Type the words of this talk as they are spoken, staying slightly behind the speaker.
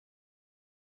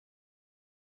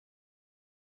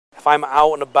If I'm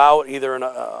out and about, either in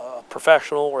a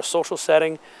professional or a social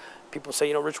setting, people say,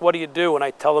 you know, Rich, what do you do? And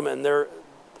I tell them, and they're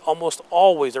almost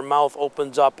always, their mouth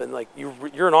opens up and like,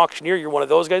 you're an auctioneer, you're one of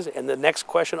those guys. And the next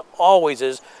question always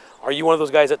is, are you one of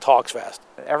those guys that talks fast?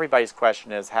 Everybody's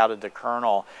question is, how did the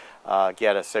Colonel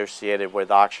get associated with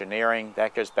auctioneering?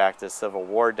 That goes back to Civil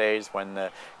War days when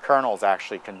the colonels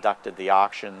actually conducted the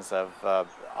auctions of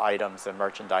items and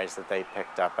merchandise that they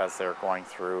picked up as they're going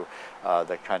through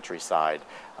the countryside.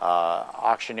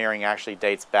 Auctioneering actually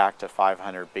dates back to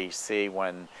 500 BC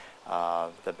when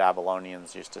the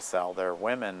Babylonians used to sell their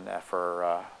women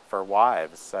for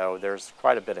wives. So there's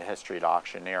quite a bit of history to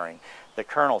auctioneering. The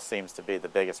Colonel seems to be the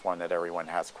biggest one that everyone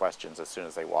has questions as soon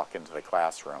as they walk into the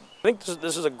classroom. I think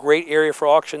this is a great area for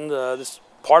auction. This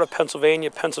part of Pennsylvania,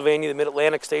 the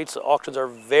Mid-Atlantic states, auctions are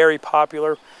very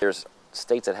popular. There's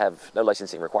states that have no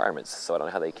licensing requirements, so I don't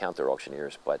know how they count their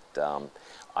auctioneers, but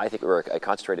I think we're a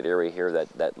concentrated area here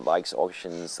that likes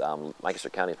auctions. Lancaster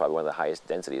County is probably one of the highest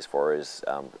density as far as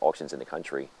auctions in the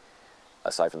country,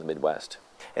 aside from the Midwest.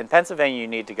 In Pennsylvania, you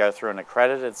need to go through an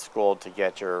accredited school to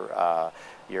get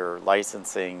your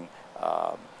licensing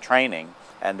training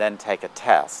and then take a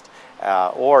test.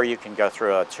 Or you can go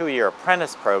through a 2-year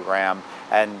apprentice program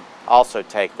and also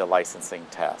take the licensing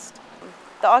test.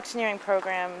 The auctioneering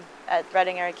program at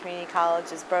Reading Area Community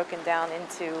College is broken down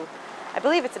into, I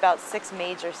believe it's about 6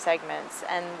 major segments,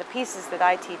 and the pieces that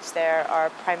I teach there are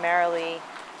primarily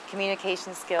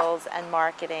communication skills and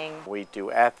marketing. We do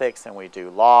ethics and we do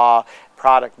law,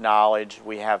 product knowledge.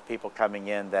 We have people coming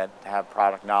in that have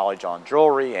product knowledge on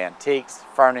jewelry, antiques,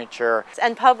 furniture.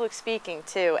 And public speaking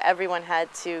too. Everyone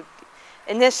had to,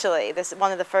 initially,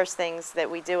 one of the first things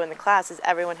that we do in the class is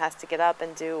everyone has to get up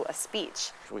and do a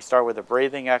speech. We start with the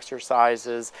breathing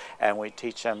exercises and we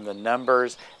teach them the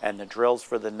numbers and the drills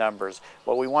for the numbers.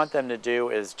 What we want them to do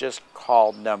is just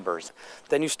call numbers.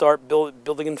 Then you start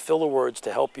building in filler words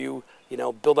to help you,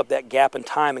 build up that gap in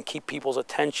time and keep people's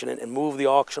attention and move the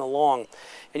auction along.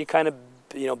 And you kind of,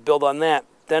 build on that.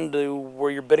 Then to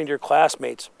where you're bidding to your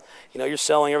classmates. You're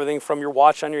selling everything from your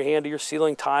watch on your hand to your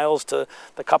ceiling tiles to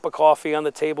the cup of coffee on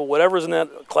the table. Whatever's in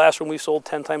that classroom, we sold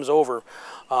 10 times over.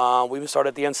 We even started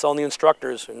at the end selling the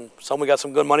instructors, and some we got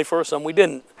some good money for, some we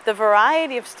didn't. The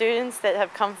variety of students that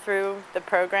have come through the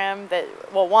program,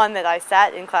 one that I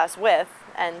sat in class with,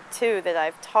 and 2 that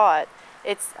I've taught,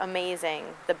 it's amazing,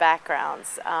 the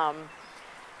backgrounds.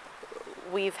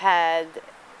 We've had,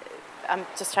 I'm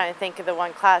just trying to think of the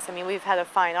one class, we've had a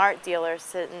fine art dealer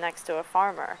sitting next to a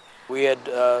farmer. We had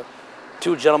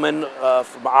 2 gentlemen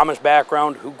from Amish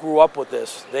background who grew up with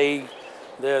this.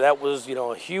 That was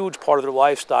a huge part of their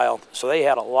lifestyle. So they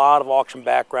had a lot of auction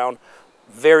background,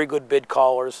 very good bid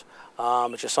callers.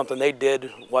 It's just something they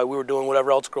did while we were doing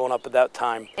whatever else growing up at that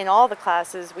time. In all the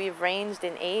classes, we've ranged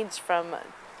in age from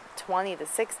 20 to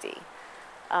 60.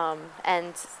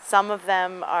 And some of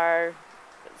them are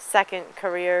second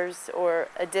careers or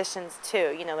additions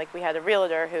to, like we had a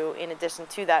realtor who, in addition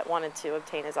to that, wanted to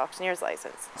obtain his auctioneer's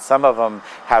license. Some of them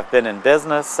have been in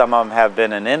business, some of them have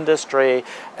been in industry,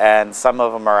 and some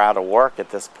of them are out of work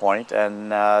at this point,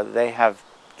 and they have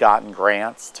gotten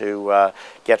grants to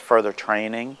get further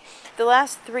training. The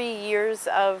last 3 years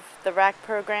of the RACC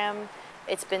program,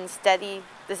 it's been steady.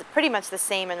 This is pretty much the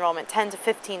same enrollment, 10 to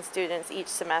 15 students each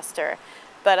semester.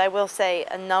 But I will say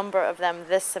a number of them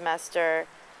this semester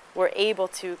were able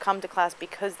to come to class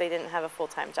because they didn't have a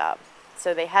full-time job.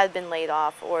 So they had been laid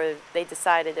off, or they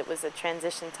decided it was a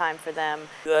transition time for them.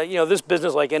 This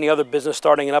business, like any other business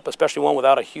starting it up, especially one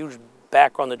without a huge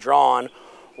background to draw on,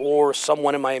 or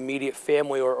someone in my immediate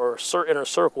family or inner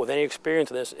circle with any experience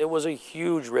in this, it was a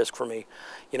huge risk for me.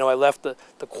 I left the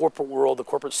corporate world, the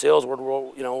corporate sales world,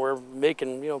 we're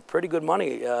making, pretty good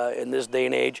money in this day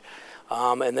and age.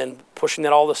 And then pushing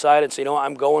that all aside and say,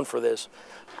 I'm going for this.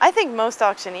 I think most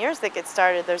auctioneers that get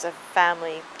started, there's a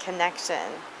family connection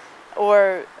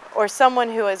or someone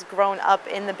who has grown up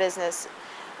in the business.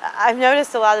 I've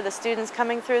noticed a lot of the students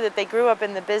coming through that they grew up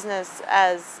in the business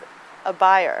as a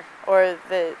buyer or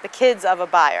the kids of a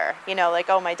buyer. Like,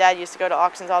 oh, my dad used to go to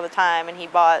auctions all the time and he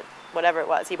bought whatever it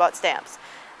was, he bought stamps.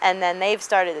 And then they've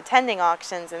started attending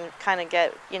auctions and kind of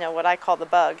get, what I call the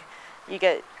bug. You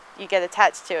get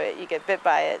attached to it, you get bit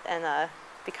by it, and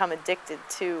become addicted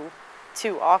to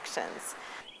auctions.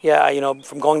 Yeah,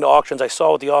 from going to auctions, I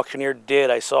saw what the auctioneer did.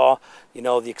 I saw,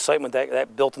 the excitement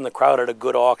that built in the crowd at a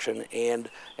good auction, and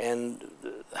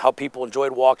how people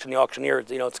enjoyed watching the auctioneer.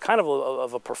 It's kind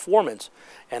of a performance,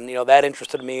 and that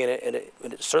interested me, and it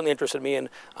certainly interested me. And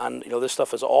this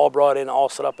stuff is all brought in, all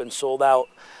set up, and sold out.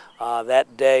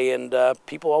 that day, and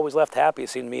people always left happy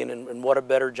seeing me, and what a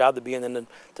better job to be in than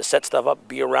to set stuff up,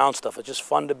 be around stuff. It's just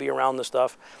fun to be around the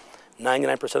stuff.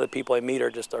 99% of the people I meet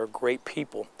are great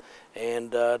people,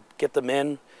 and get them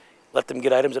in, let them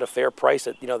get items at a fair price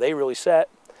that they really set,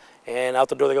 and out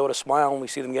the door they go with a smile, and we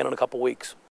see them again in a couple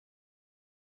weeks.